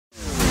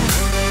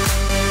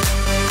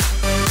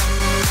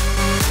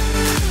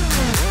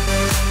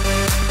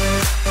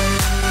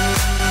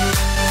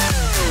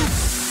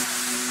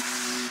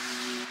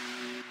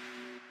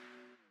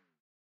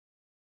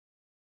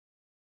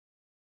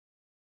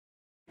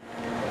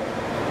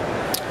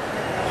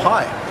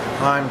Hi,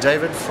 I'm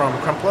David from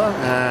Crumpler,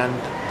 and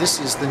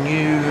this is the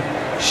new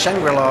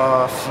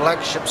Shangri-La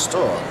flagship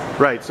store.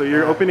 Right, so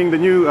you're opening the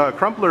new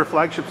Crumpler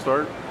flagship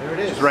store. There it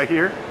is. It's right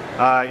here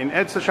in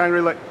EDSA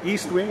Shangri-La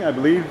East Wing, I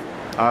believe,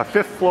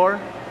 5th floor.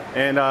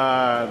 And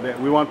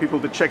we want people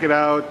to check it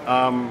out.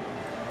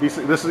 These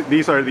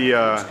are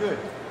the good.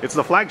 It's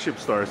the flagship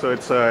store, so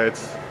it's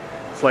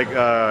like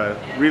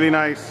really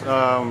nice.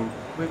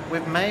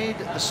 We've made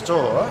the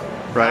store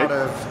Right. out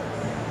of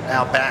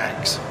our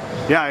bags.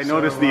 Yeah, I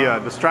noticed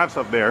the straps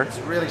up there. It's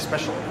really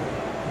special.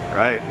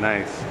 Right,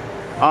 nice.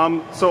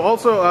 So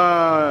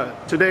also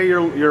today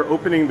you're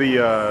opening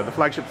the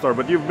flagship store,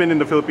 but you've been in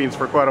the Philippines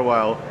for quite a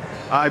while.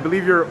 I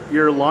believe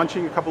you're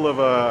launching a couple of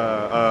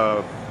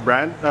a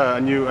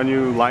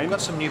new line. We've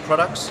got some new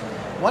products.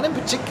 One in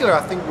particular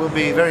I think will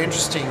be very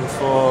interesting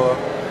for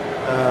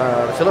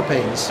the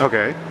Philippines.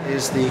 Okay.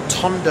 Is the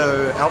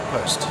Tondo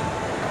outpost.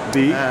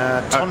 The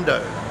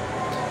Tondo.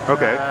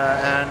 Okay.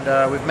 And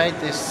we've made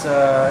this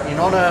in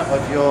honor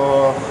of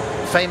your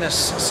famous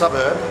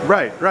suburb.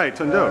 Right,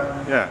 Tondo.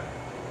 Yeah.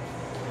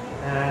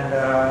 And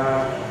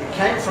it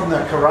came from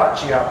the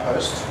Karachi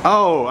outpost.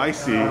 Oh, I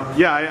see.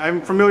 Yeah,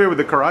 I'm familiar with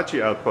the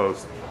Karachi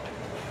outpost.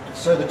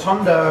 So the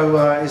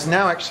Tondo is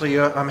now actually,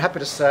 I'm happy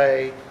to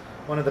say,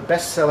 one of the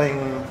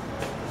best-selling,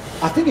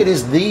 I think it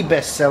is the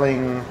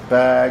best-selling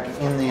bag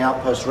in the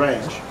outpost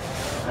range.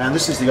 And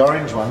this is the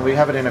orange one. We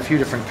have it in a few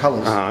different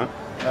colors.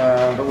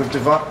 But we've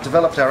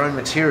developed our own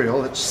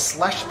material that's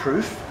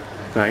slash-proof.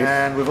 Nice.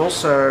 And we've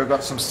also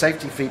got some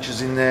safety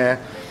features in there,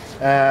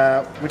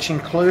 which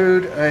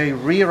include a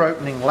rear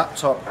opening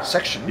laptop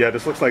section. Yeah,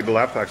 this looks like the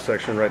laptop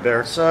section right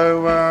there.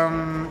 So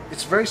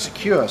it's very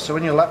secure. So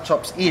when your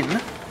laptop's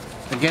in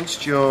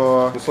against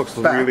your This looks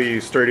back,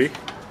 really sturdy.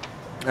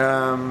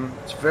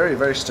 it's very,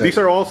 very sturdy. These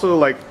are also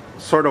like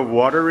sort of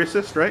water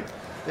resist, right?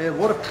 They're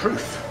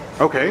waterproof.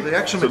 Okay. The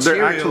actual so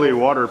material, they're actually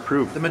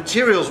waterproof. The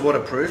material's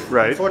waterproof.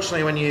 Right.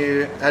 Unfortunately, when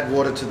you add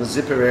water to the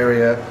zipper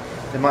area,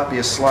 there might be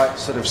a slight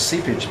sort of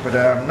seepage, but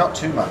not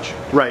too much.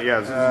 Right, yeah,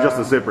 it's just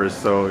the zippers,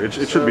 so it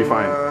should be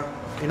fine.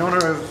 In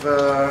honor of...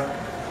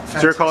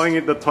 so you're calling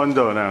it the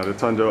Tondo now, the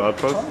Tondo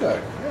outpost?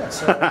 Tondo, yeah.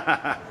 So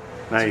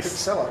Nice. It's a big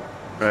seller.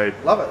 Right.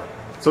 Love it.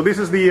 So this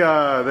is the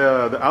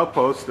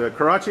outpost, the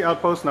Karachi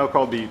outpost, now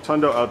called the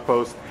Tondo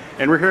outpost,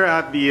 and we're here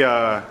at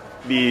the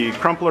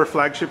Crumpler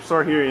flagship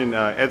store here in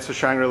EDSA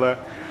Shangri-La.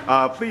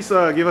 Please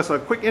give us a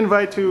quick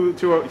invite to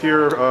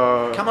your...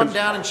 Come on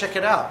down and check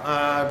it out.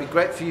 It'd be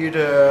great for you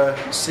to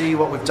see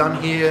what we've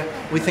done here.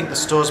 We think the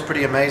store's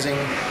pretty amazing.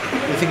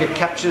 We think it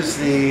captures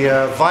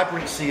the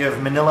vibrancy of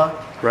Manila.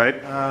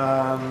 Right.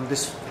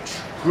 This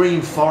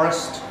green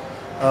forest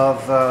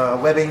of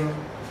webbing,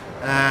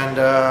 and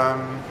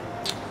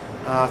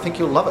I think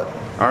you'll love it.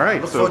 All right.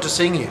 Look forward to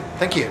seeing you.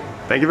 Thank you.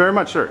 Thank you very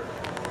much, sir.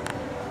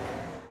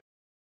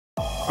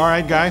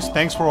 Alright guys,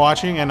 thanks for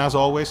watching, and as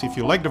always, if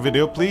you liked the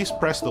video, please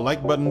press the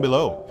like button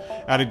below.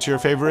 Add it to your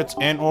favorites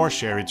and or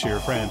share it to your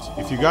friends.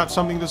 If you got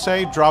something to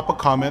say, drop a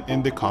comment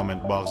in the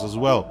comment box as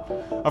well.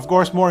 Of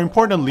course, more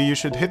importantly, you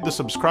should hit the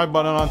subscribe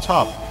button on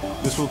top.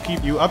 This will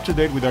keep you up to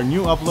date with our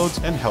new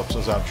uploads and helps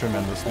us out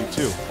tremendously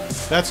too.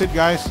 That's it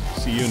guys,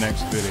 see you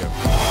next video.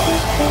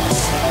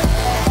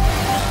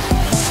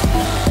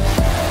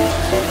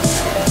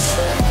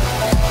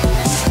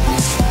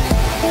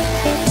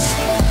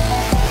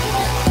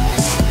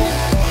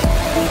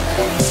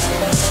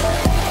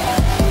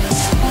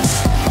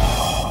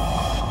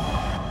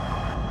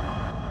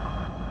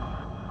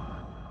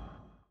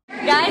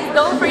 Guys,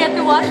 don't forget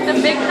to watch the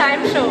Big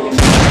Time Show.